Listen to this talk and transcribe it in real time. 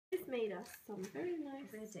made us some very nice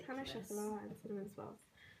pan au chocolat and cinnamon swirls.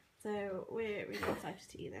 So we're really excited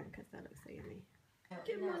to eat them because they look so yummy.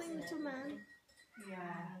 Good morning, little man.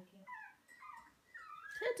 Yeah.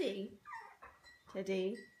 Teddy.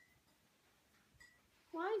 Teddy.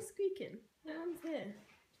 Why are you squeaking? No one's here.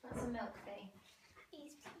 That's a milk thing.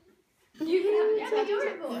 You can have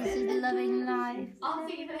adorable. This is loving life. I'll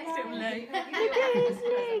see you next time. Look at his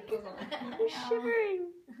leg. He's shivering.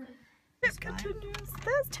 It continues.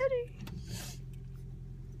 There's Teddy.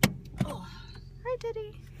 Oh. Hi,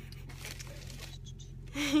 Teddy.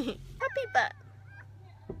 Puppy butt.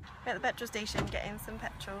 We're at the petrol station getting some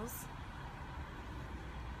petrols.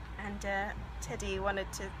 And Teddy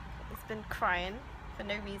has been crying for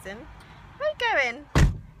no reason. Where are you going?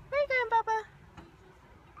 Where are you going, Baba?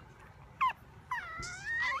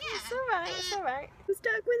 It's alright, it's alright. I'm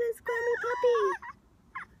stuck with a squirmy puppy.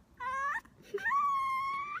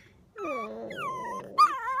 Oh.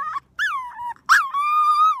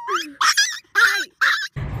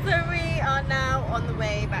 So we are now on the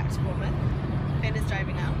way back to Bournemouth. Finn is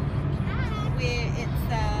driving now. It's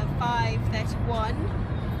 5:31.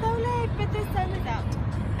 So late, but the sun is out.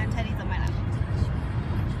 And Teddy's on my lap.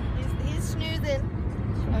 He's snoozing.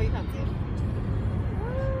 Oh, you can't see him.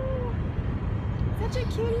 Such a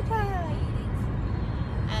cutie pie.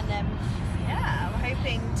 And yeah, we're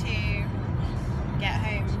hoping to get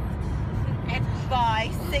home by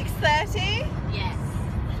 6:30. Yes,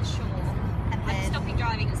 sure. And I'm then stopping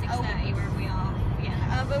driving at 6:30 wherever we are.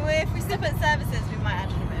 Yeah. but if we stop at services, we might add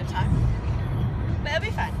a little bit of time. But it'll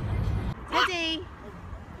be fine. Teddy,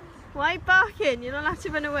 why are you barking? You're not allowed to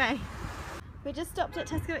run away. We just stopped at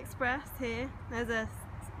Tesco Express here. There's a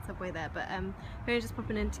Subway there, but we're just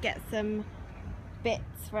popping in to get some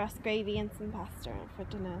bits for us, gravy and some pasta for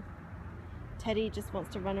dinner. Teddy just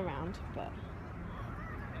wants to run around, but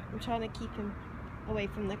I'm trying to keep him away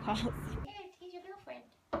from the cars. Yes, he's your girlfriend.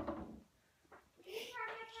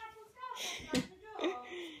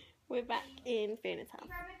 We're back in Fiona's house.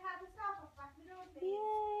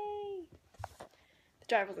 Yay! The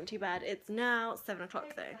drive wasn't too bad. It's now 7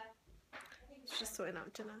 o'clock though. It's just sorting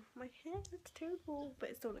out dinner. My hair looks terrible, but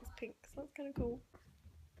it still looks pink, so that's kind of cool.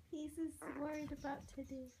 Peace is worried about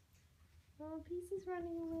Teddy. Oh, Peace is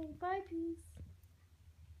running away. Bye, Peace.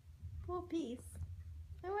 Poor Peace.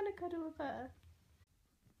 I want to cuddle with her.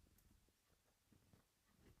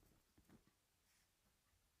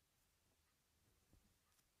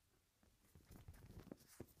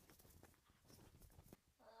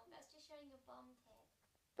 That's just showing a bum tip.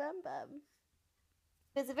 Bum bum.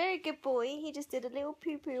 He was a very good boy. He just did a little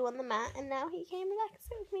poo-poo on the mat and now he came back and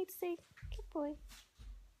sit with me to say, good boy.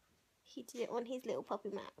 He did it on his little puppy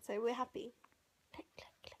mat, so we're happy. Look,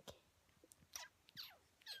 look, look.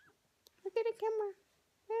 Look at the camera.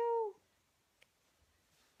 Oh.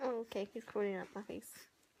 Oh, okay, he's crawling up my face.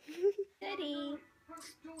 Teddy.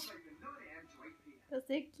 That's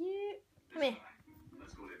so cute. Come here.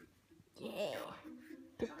 Yeah.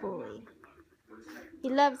 Good boy. He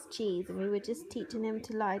loves cheese and we were just teaching him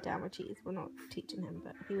to lie down with cheese. Well, not teaching him,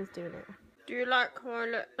 but he was doing it. Do you like my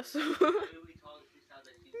lips?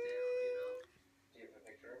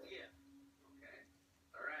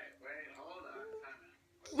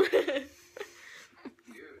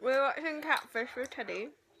 We're watching Catfish with Teddy.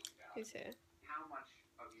 He's here.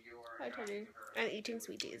 Hi, Teddy. And eating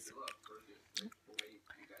sweeties.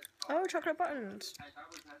 Oh, chocolate buttons.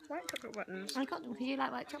 White chocolate buttons. I got them because you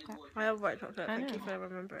like white chocolate. I love white chocolate. I Thank know. you for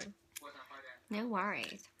remembering. No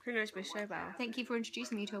worries. Who knows me so well? Thank you for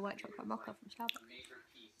introducing me to a white chocolate mocha from Starbucks.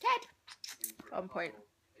 Ted! On point.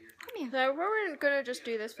 Come here. So we're gonna just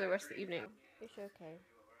do this for the rest of the evening. It's okay.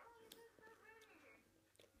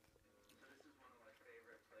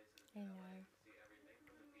 I know.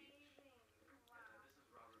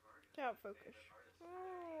 Get out of focus.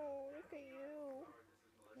 Oh, look at you.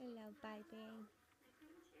 Hello, baby.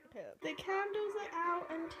 Okay, the candles are out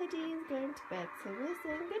and Teddy is going to bed, so we're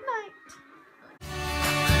saying good night.